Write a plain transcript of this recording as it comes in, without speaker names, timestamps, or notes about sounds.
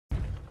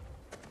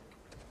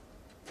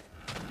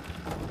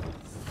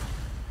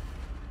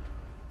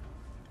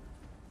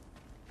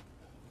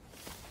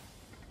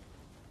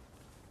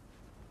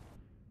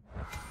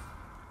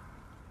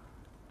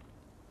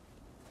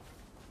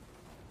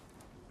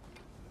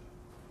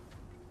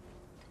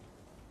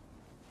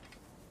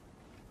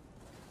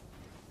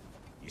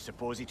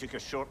suppose he took a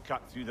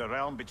shortcut through the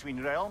realm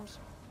between realms?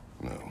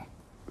 No,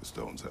 the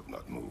stones have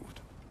not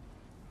moved.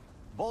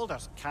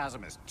 Baldur's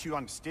chasm is too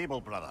unstable,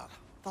 brother.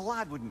 The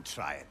lad wouldn't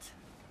try it.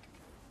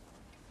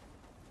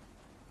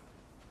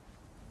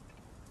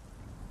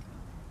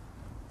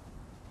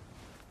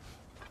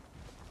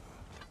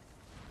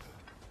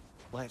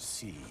 Let's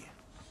see.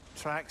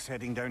 Tracks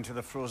heading down to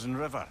the frozen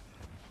river.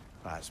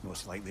 That's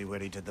most likely where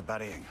he did the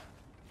burying.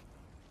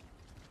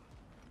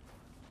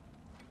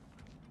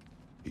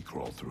 He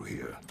crawled through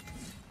here.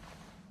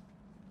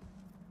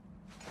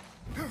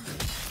 You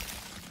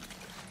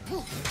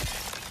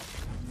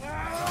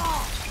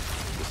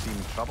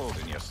seem troubled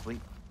in your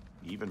sleep,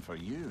 even for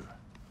you.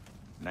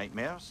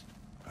 Nightmares?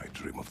 I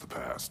dream of the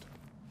past.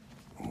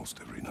 Almost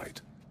every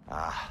night.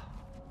 Ah,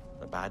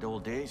 the bad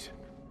old days?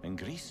 In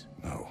Greece?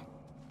 No.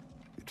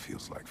 It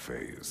feels like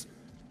Faye is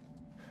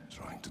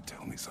trying to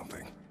tell me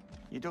something.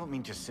 You don't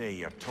mean to say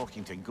you're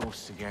talking to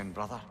ghosts again,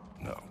 brother?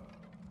 No.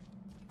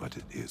 But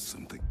it is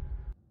something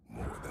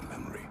more than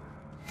memory.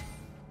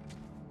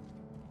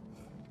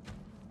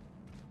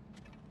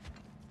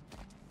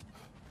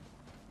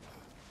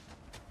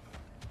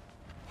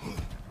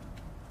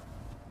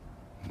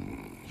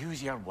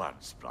 Use your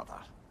words, brother.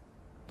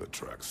 The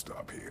tracks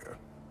stop here.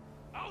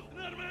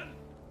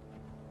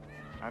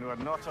 And we're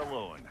not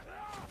alone.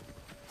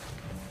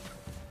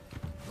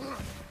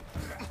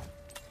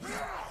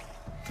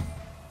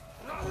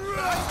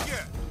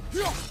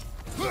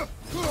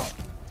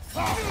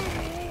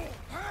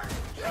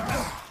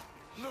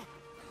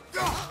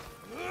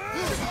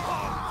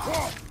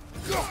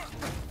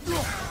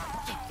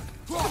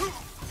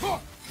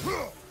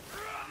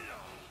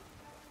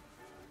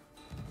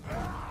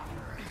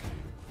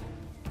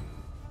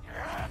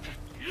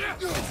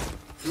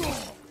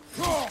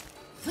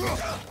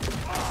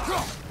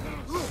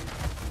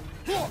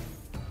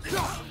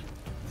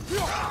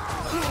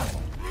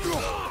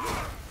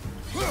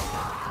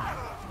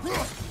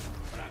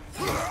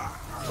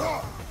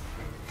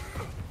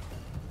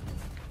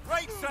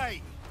 Right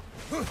side!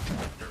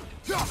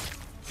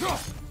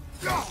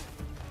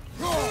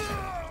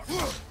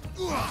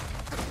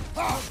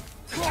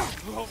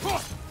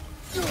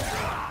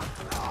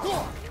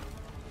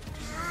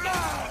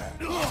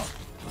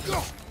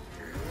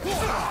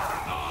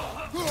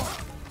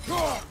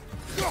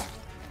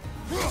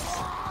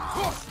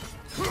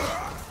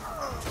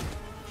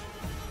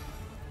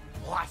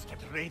 Blasted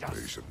raiders!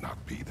 They should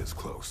not be this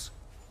close.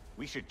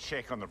 We should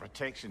check on the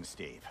protection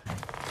stave.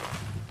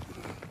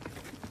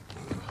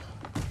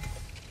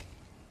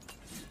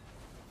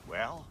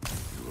 Well?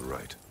 You were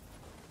right.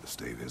 The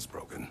stave is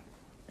broken.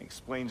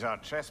 Explains our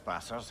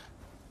trespassers.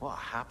 What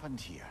happened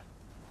here?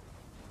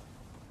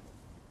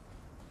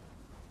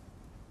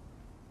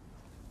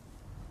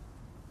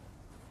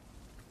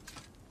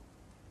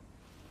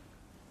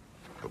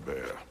 A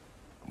bear.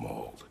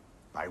 Mauled.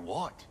 By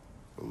what?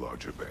 A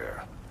larger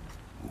bear.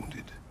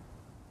 Wounded.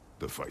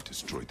 The fight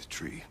destroyed the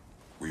tree.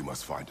 We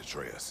must find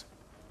Atreus.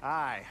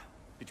 Aye.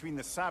 Between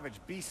the savage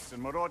beasts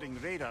and marauding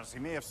raiders, he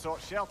may have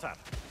sought shelter.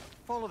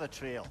 Follow the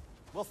trail.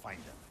 We'll find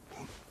him.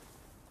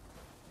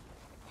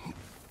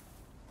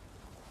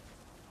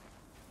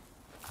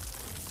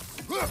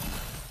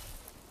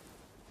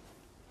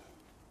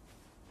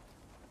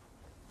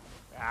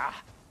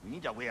 Ah, we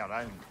need a way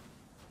around.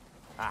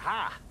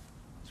 Aha!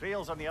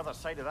 Trail's on the other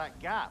side of that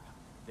gap,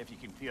 if you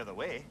can clear the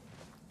way.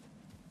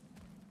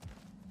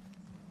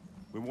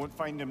 We won't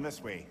find him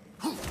this way.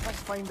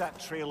 Let's find that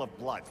trail of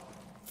blood.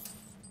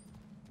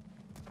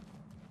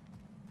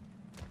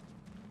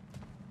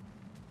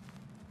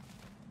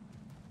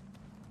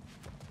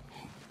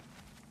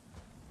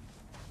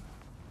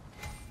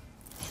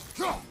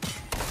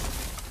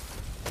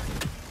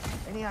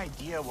 Any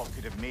idea what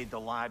could have made the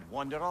lad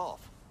wander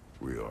off?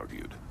 We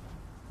argued.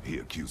 He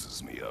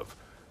accuses me of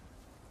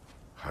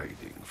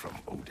hiding from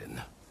Odin.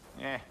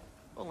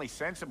 Only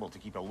sensible to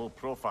keep a low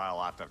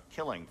profile after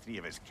killing 3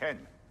 of his kin.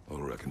 A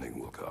reckoning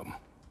will come.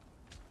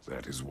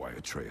 That is why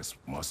Atreus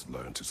must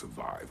learn to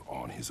survive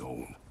on his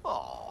own.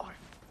 Oh,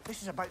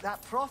 this is about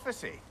that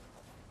prophecy.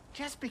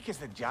 Just because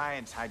the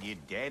giants had you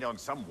dead on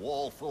some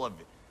wall full of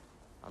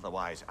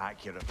otherwise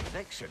accurate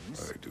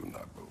predictions... I do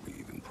not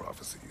believe in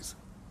prophecies.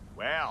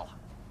 Well,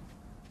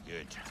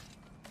 good.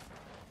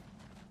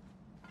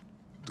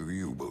 Do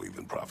you believe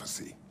in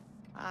prophecy?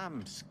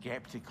 I'm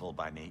skeptical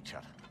by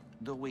nature,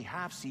 though we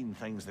have seen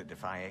things that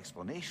defy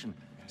explanation.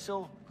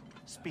 So,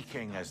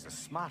 speaking as the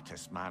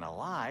smartest man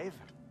alive,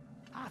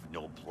 I've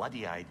no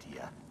bloody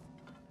idea.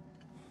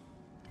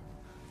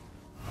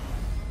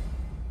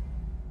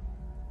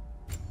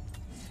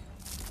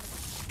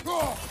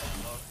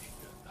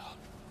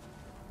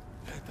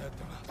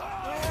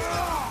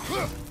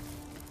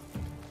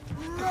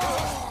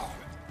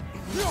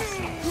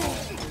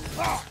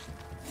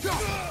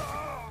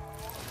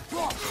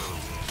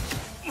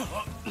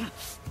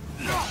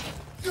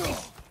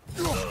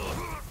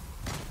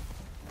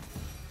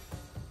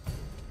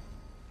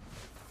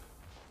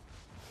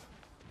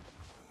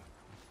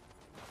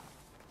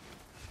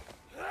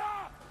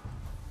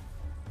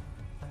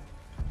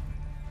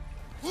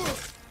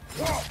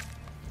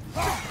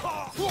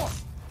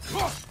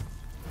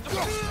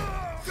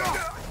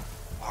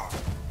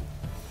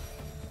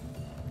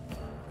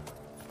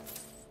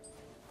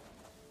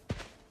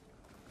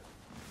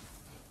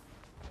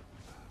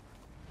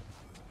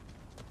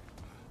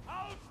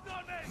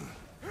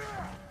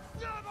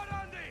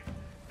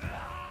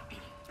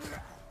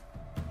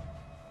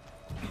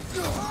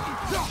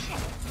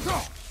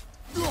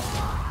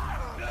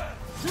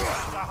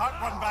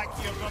 hot one back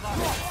here, brother.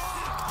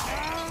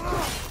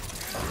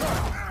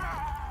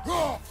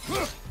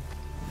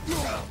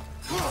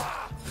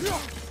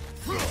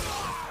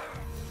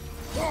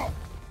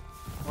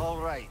 All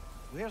right,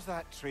 where's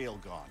that trail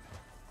gone?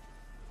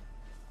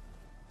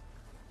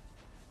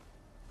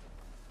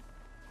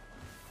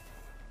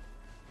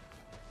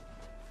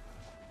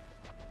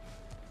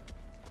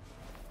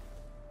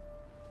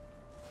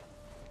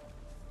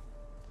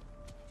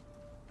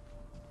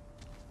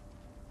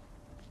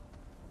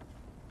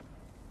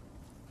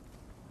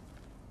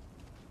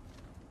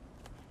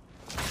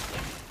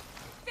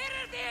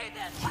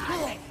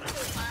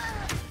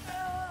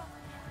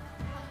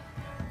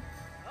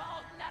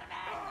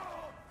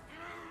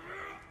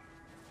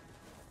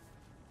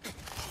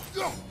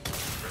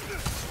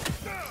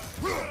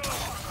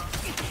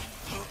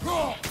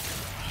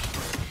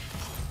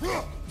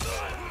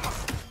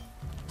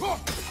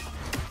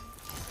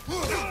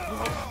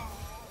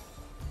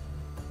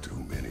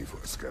 Too many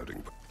for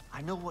scouting.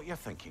 I know what you're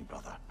thinking,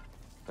 brother.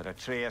 But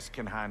Atreus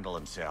can handle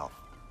himself.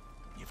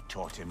 You've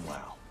taught him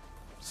well.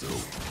 So,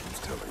 who's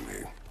telling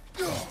me?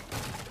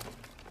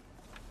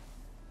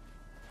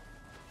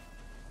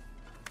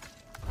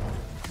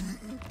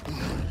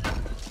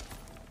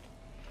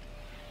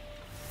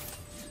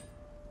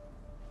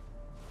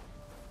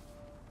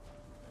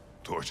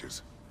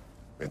 Torches.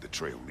 And the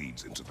trail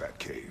leads into that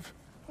cave.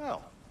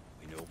 Well,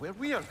 we know where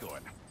we are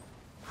going.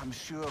 I'm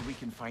sure we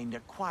can find a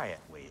quiet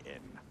way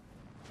in.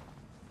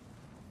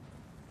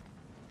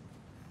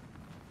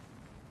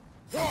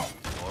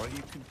 Or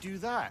you could do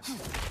that.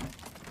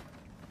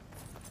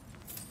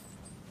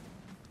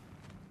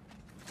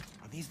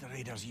 Are these the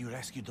raiders you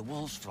rescued the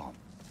wolves from?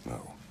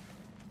 No.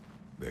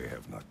 They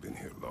have not been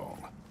here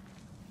long.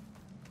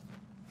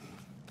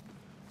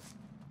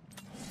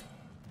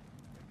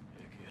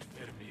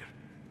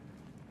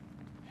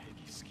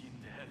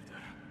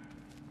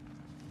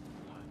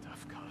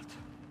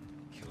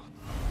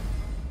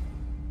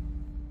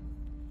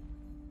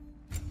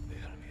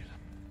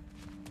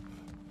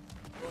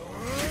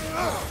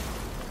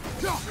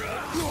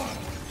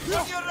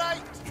 You're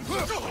right!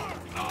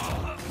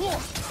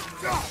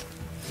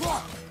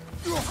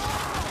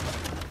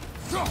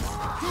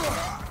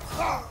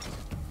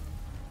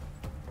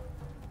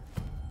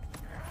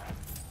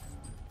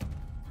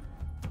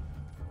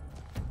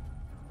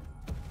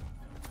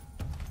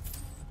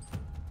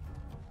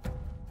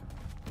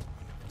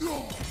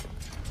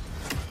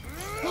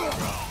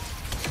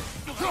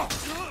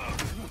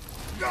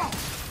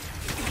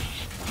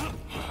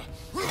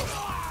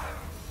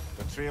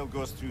 The trail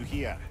goes through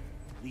here.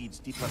 Leads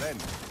deeper in.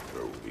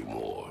 There will be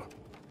more.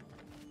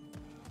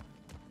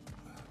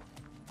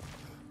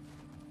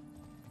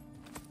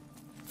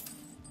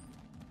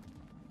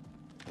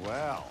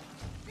 Well,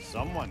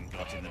 someone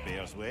got in the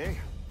bear's way.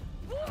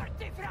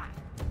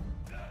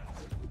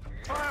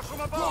 Fire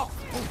from above!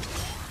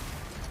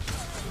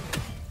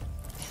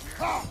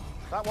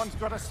 That one's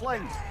got a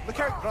sling. Look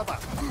out, brother!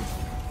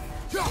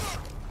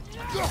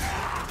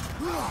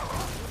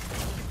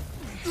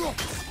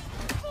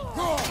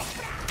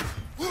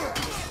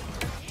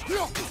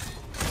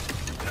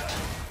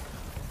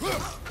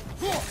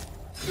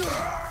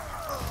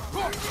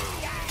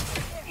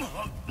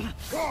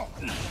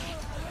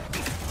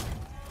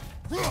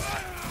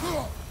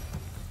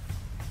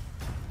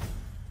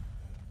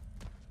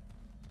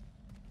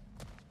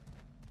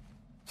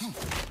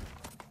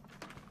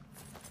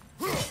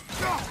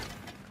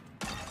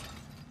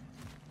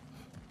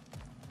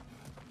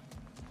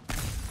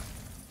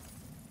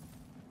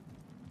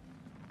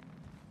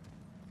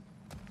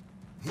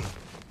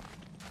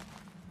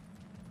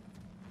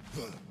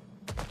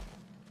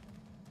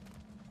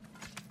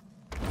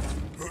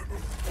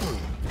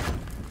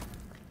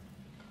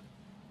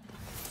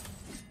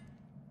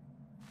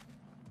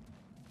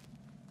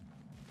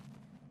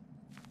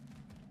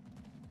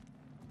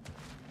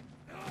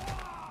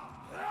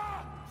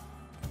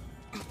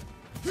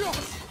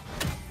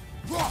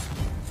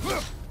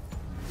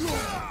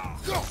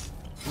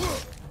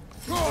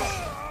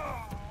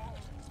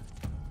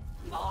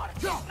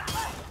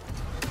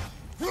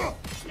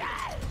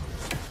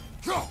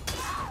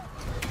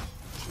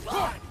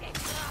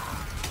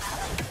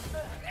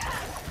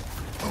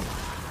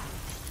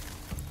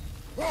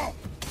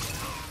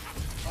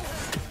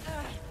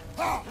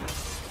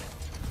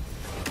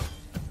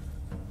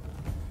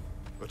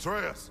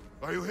 Atreus,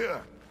 are you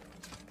here?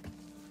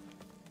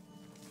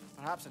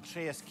 Perhaps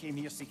Atreus came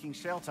here seeking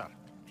shelter.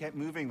 Kept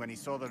moving when he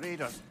saw the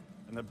raiders,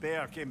 and the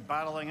bear came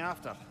barreling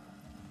after.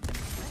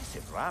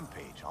 Impressive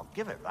rampage, I'll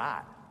give it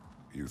that.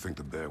 You think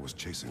the bear was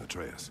chasing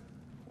Atreus?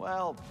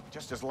 Well,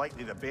 just as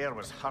likely the bear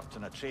was hurt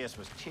and Atreus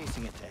was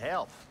chasing it to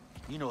help.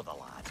 You know the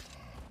lad.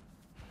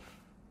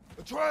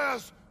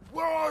 Atreus!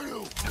 Where are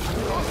you?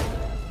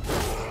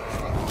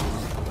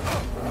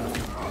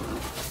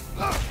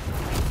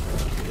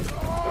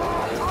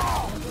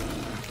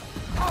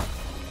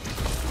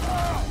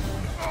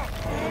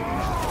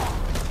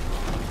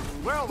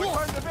 Well, we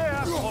found the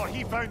bear, or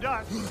he found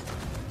us.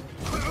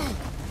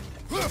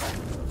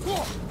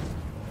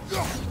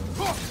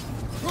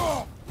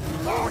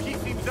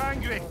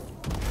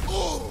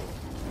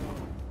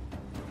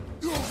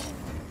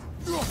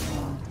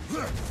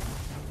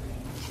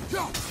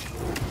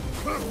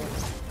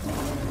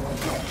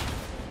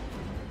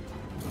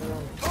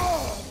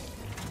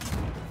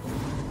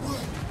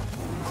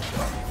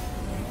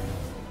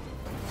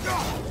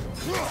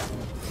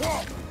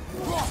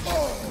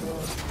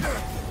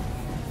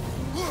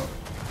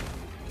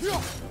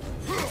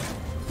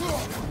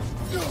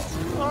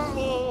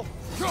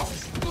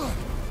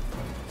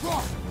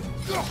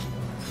 Oh,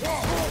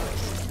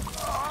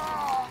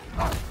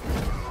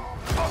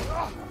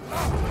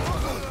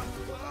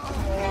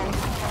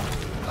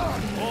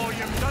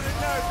 you've done it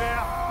now,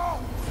 Bear!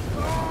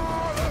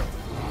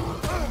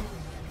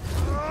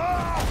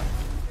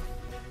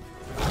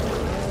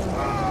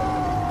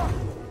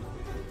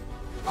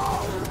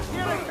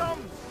 Here it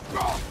comes!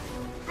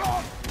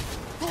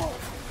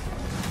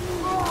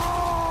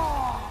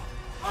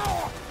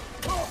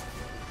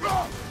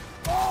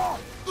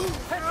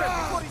 Hit him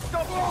before he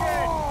stops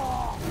again!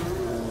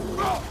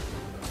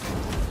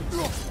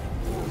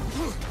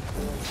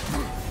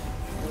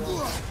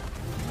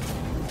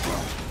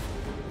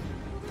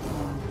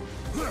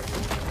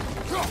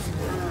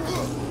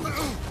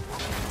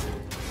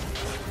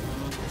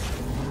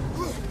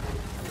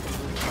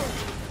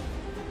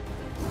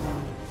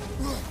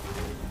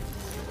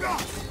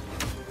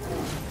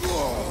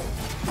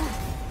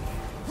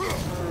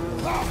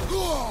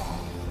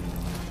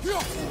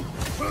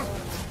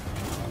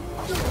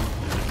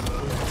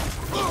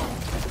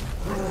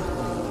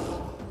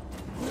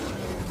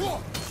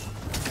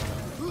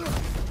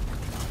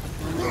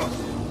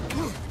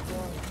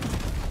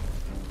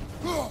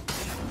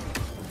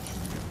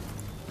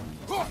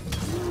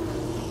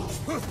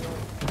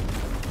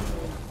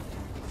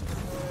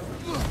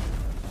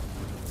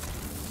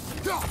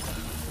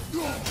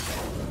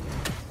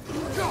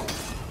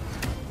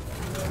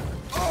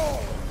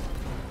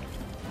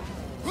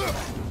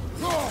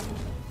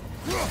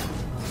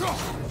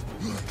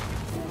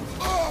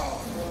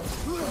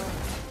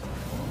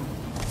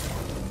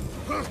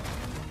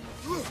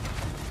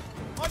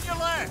 On your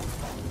left!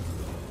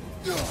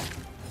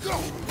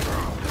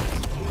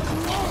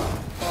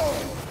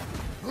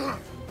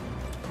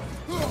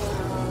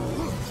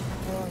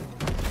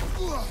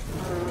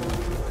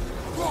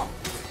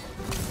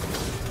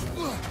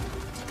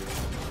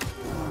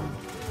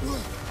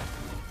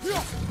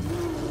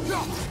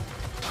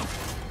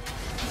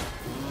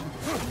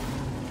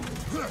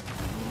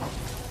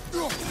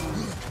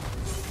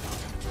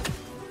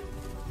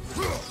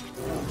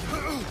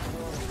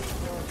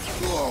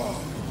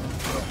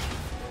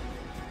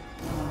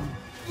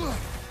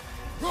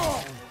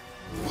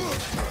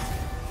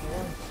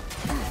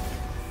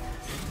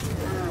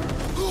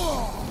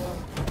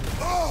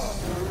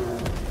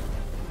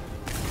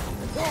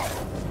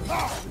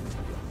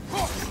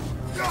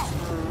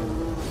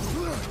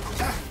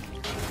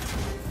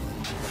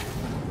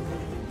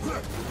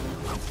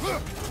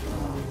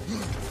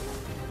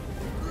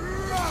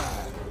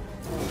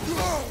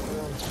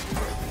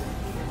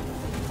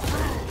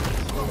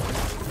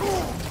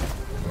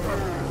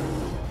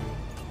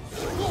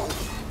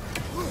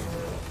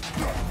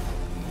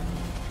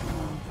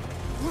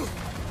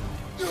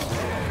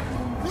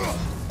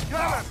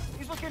 Grab him!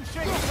 He's looking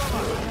shaky,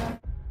 fella!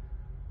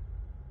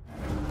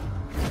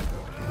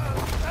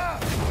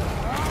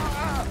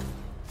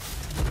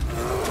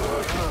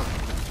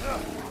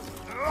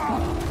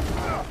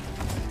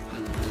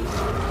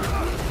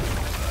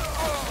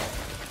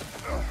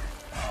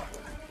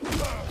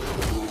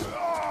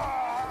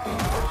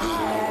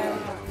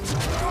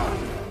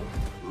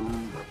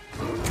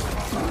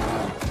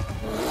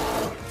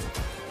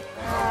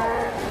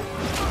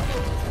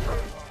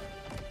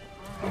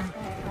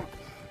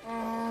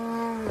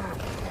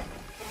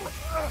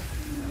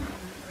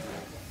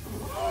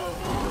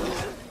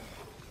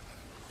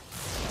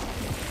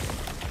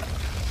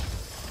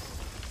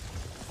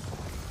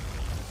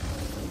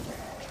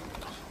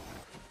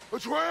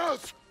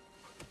 Atreus!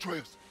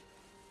 Atreus!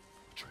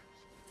 Atreus.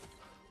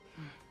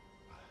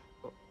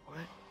 What?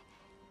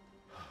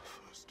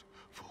 First,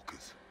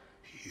 focus.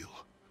 Heal.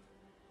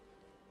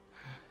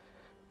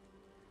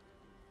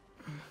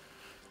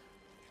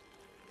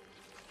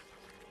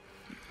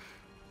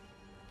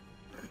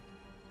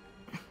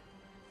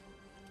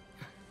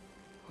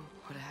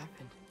 What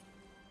happened?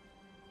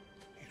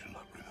 You do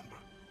not remember.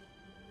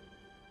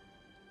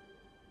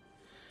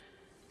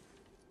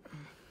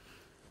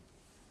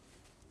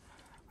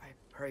 I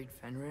prayed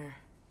Fenrir.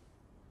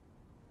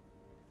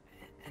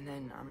 And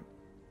then I'm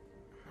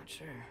not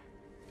sure.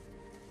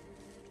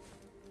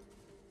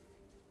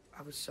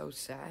 I was so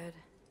sad.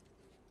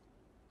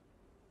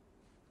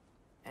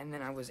 And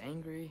then I was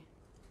angry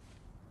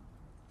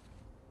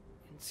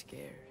and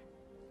scared.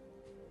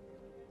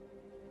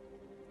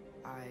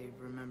 I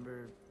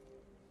remember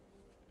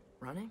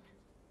running.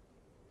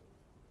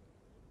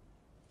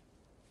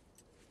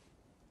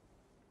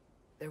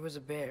 There was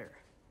a bear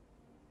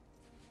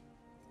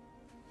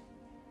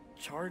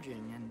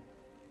charging, and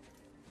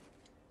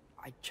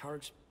I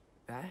charged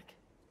back.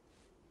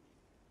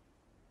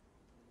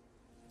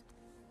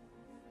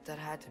 That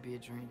had to be a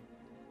dream.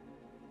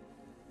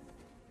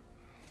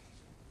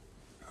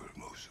 Your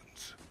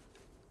emotions.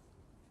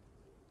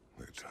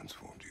 They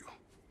transformed you.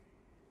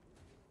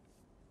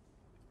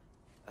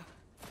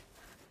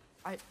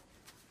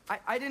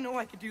 I didn't know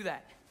I could do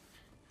that.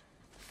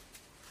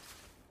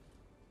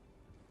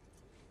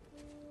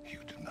 You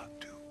did not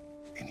do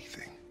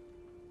anything.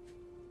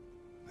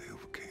 They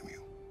overcame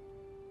you.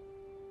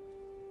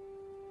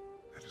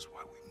 That is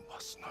why we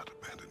must not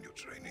abandon your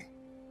training.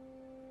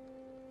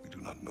 do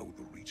not know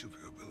the reach of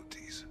your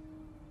abilities.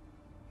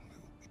 They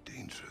will be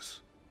dangerous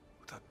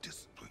without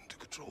discipline to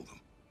control them.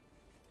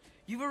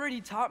 You've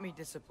already taught me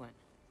discipline.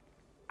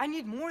 I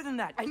need more than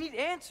that. I need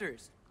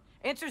answers.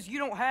 Answers you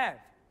don't have.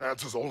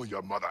 Answers only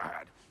your mother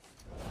had.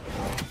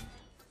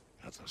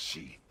 Answers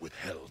she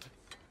withheld.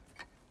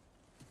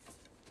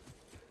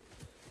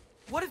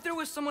 What if there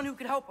was someone who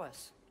could help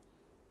us?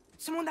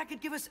 Someone that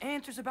could give us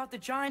answers about the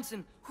Giants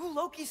and who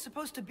Loki's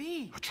supposed to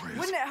be. Atreus.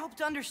 Wouldn't it help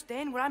to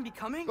understand what I'm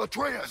becoming?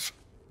 Atreus!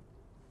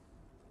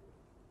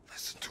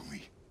 Listen to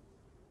me.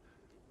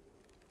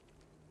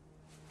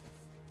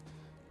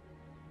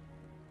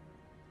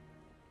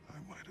 I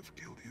might have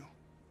killed you.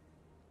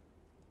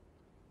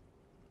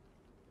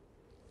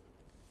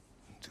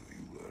 Until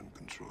you learn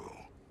control,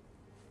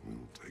 we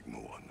will take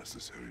no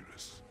unnecessary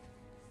risks.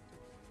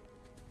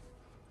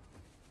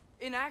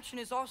 Inaction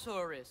is also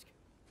a risk.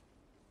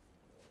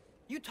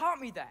 You taught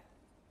me that.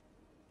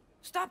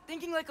 Stop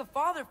thinking like a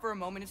father for a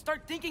moment and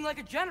start thinking like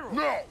a general.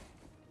 No!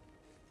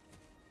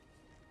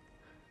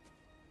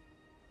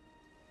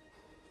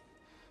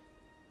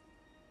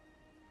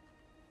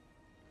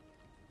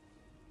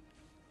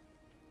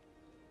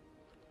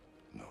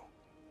 No.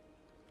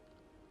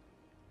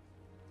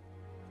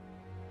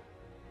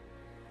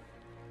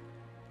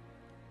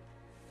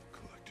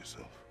 Collect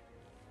yourself.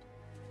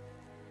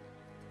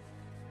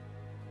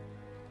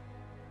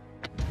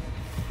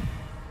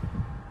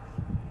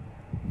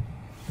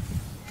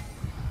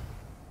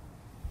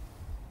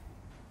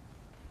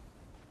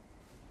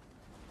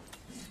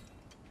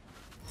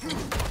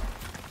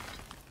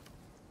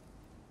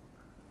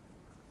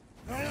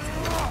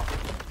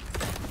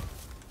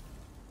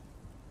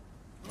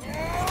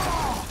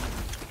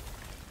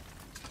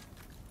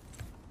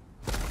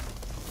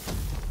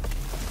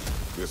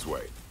 This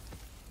way.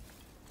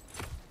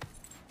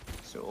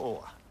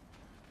 So,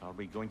 are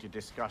we going to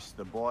discuss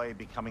the boy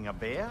becoming a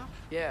bear?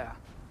 Yeah.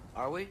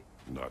 Are we?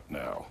 Not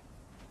now.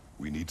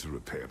 We need to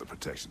repair the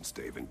protection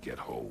stave and get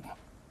home.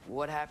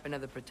 What happened to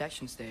the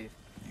protection stave?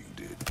 You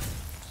did.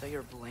 So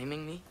you're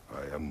blaming me?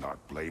 I am not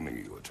blaming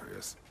you,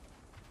 Atreus.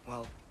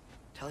 Well,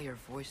 tell your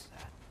voice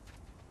that.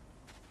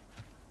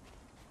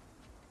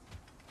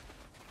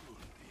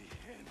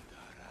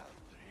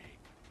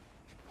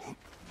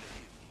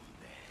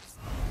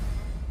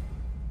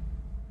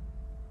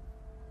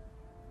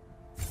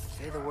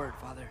 Say the word,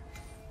 Father.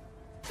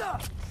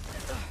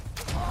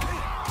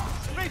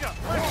 Raider,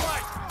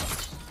 right!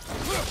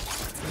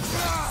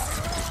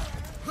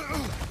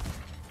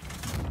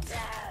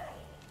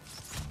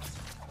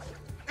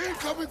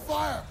 Incoming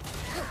fire!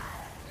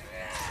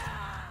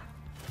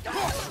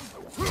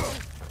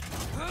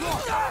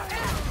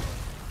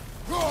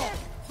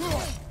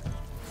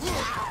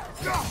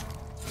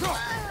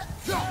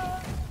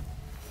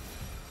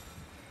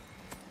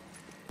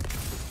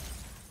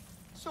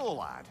 So,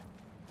 lad,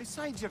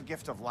 besides your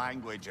gift of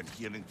language and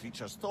hearing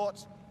creatures'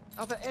 thoughts,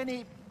 are there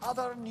any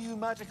other new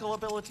magical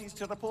abilities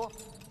to report?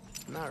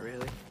 Not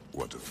really.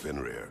 What of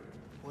Fenrir?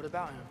 What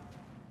about him?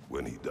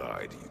 When he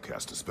died, you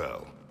cast a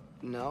spell.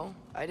 No,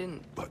 I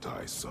didn't. But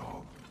I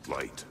saw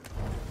light.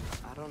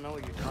 I don't know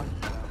what you're talking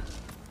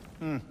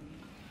about.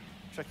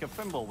 Trick of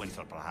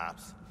Fimbulwinter,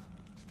 perhaps.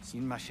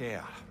 Seen my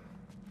share.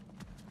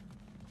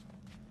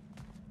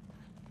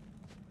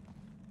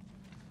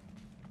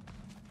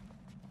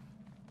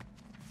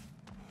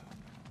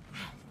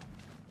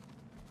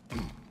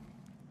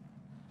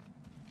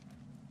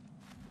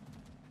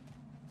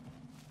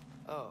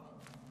 Oh,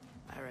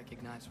 I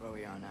recognize where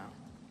we are now.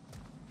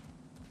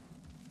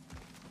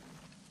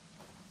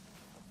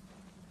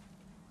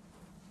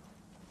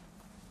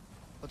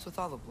 What's with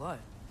all the blood?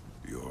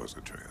 Yours,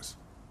 Atreus.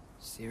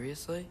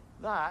 Seriously?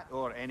 That,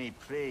 or any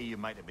prey you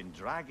might have been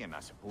dragging,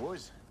 I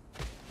suppose.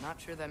 Not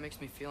sure that makes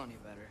me feel any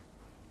better.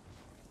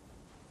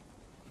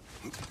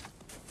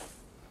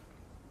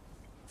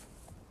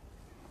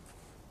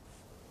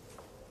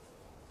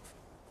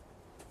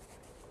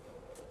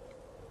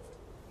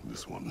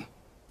 This one.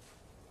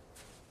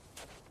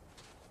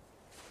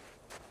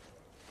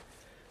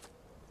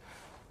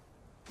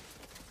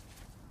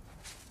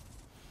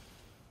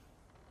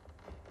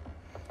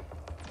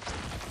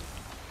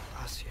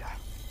 Asia.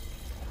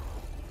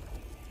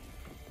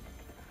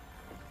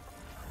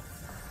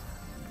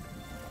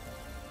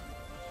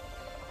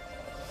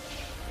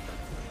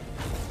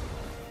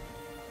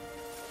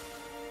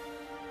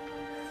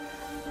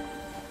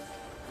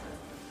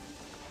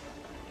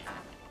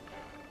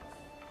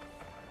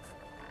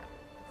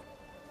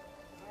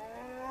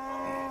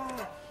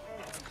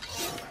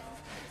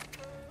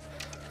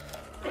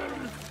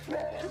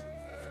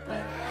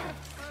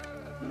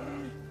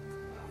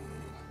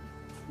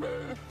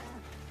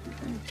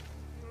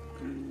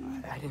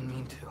 I didn't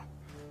mean to.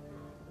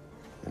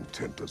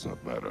 Intent does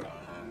not matter.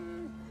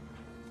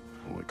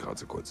 Only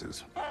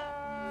consequences.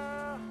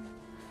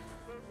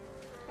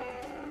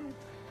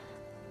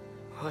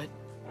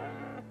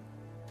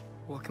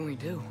 What can we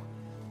do?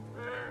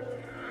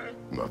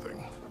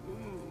 Nothing.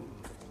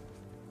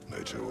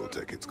 Nature will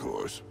take its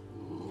course.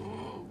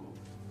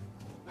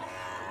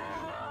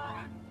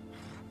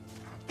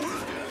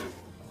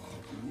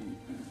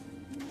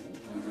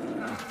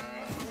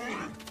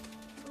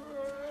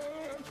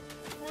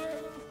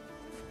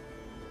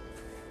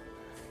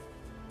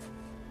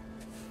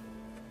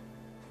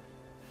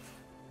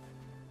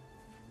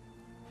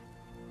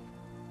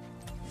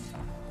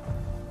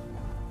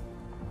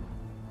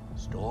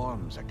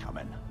 storms are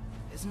coming.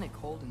 Isn't it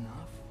cold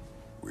enough?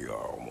 We are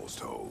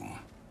almost home.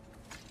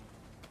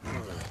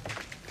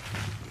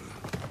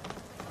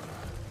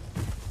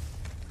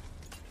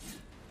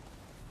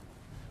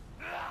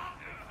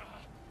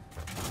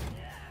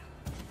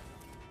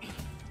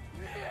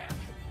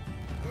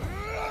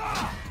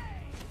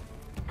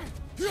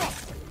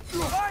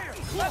 Fire!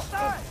 Left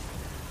side!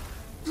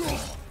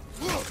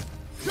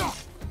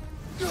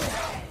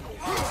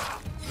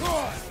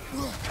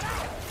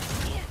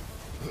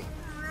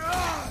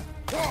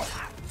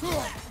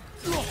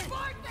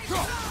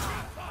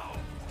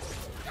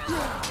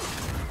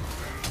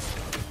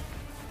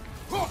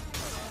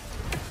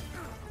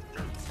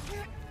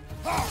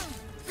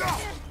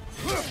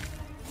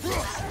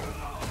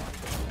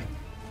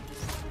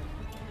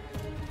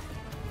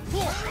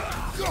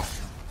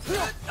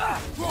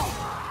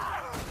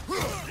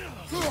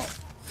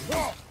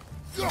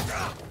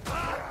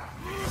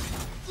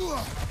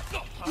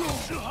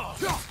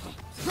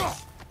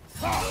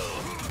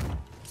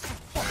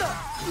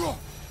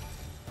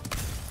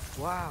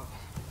 Wow.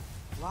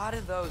 A lot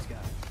of those guys.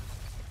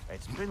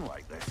 It's been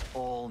like this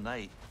all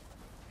night.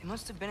 They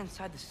must have been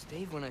inside the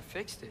stave when I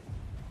fixed it.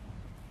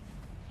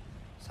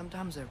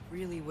 Sometimes I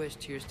really wish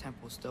Tyr's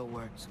temple still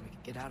worked so we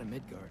could get out of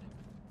Midgard.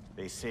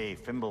 They say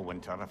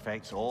Fimbulwinter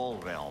affects all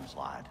realms,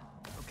 lad.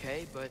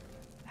 Okay, but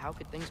how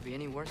could things be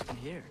any worse than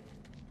here?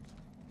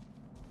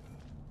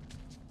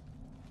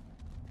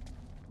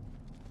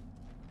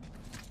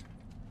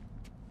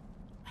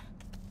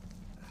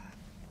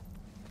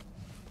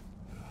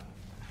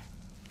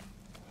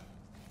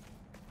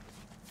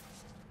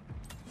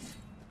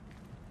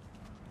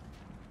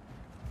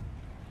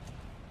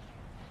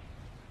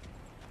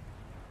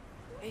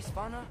 Hey,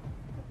 Svanna,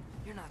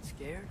 you're not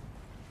scared.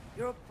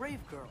 You're a brave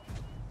girl.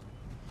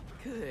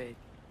 Good.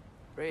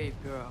 Brave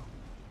girl.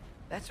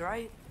 That's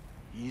right.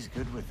 He's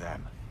good with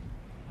them.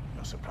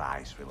 No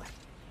surprise, really.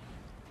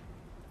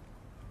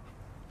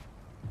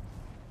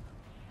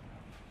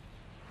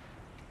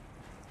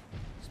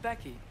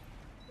 Specky,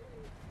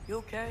 you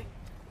okay?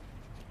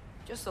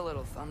 Just a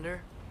little thunder.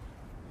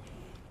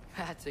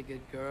 That's a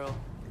good girl.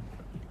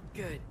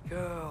 Good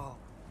girl.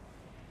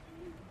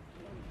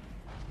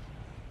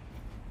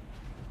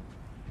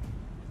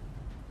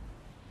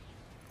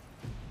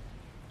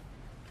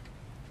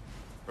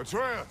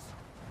 Atreus!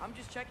 I'm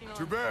just checking on...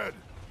 To bed!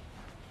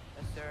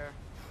 Yes, sir.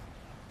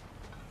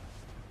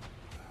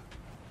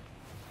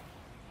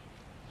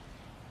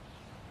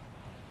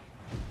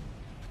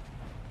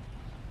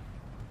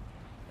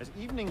 As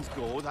evenings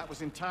go, that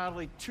was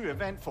entirely too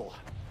eventful.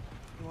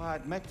 Though I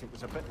admit it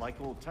was a bit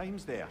like old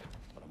times there,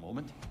 for a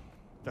moment.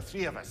 The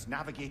three of us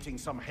navigating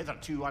some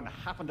hitherto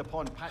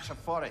unhappened-upon patch of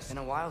forest. Been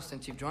a while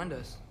since you've joined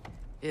us.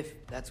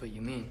 If that's what you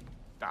mean.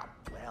 Ah,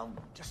 well,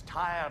 just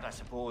tired, I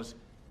suppose.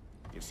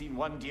 You've seen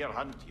one deer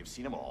hunt, you've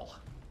seen them all.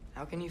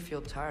 How can you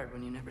feel tired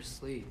when you never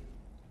sleep?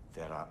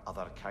 There are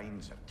other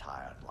kinds of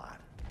tired, lad.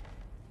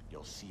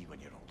 You'll see when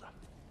you're older.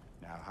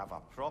 Now have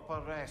a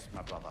proper rest,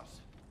 my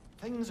brothers.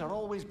 Things are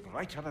always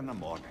brighter in the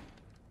morning.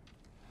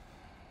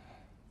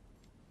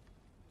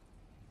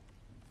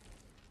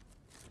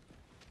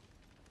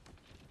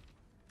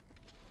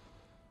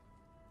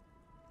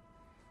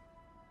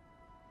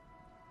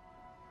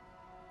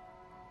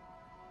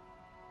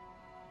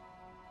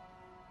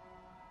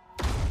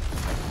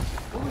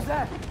 What was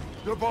that?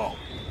 The ball!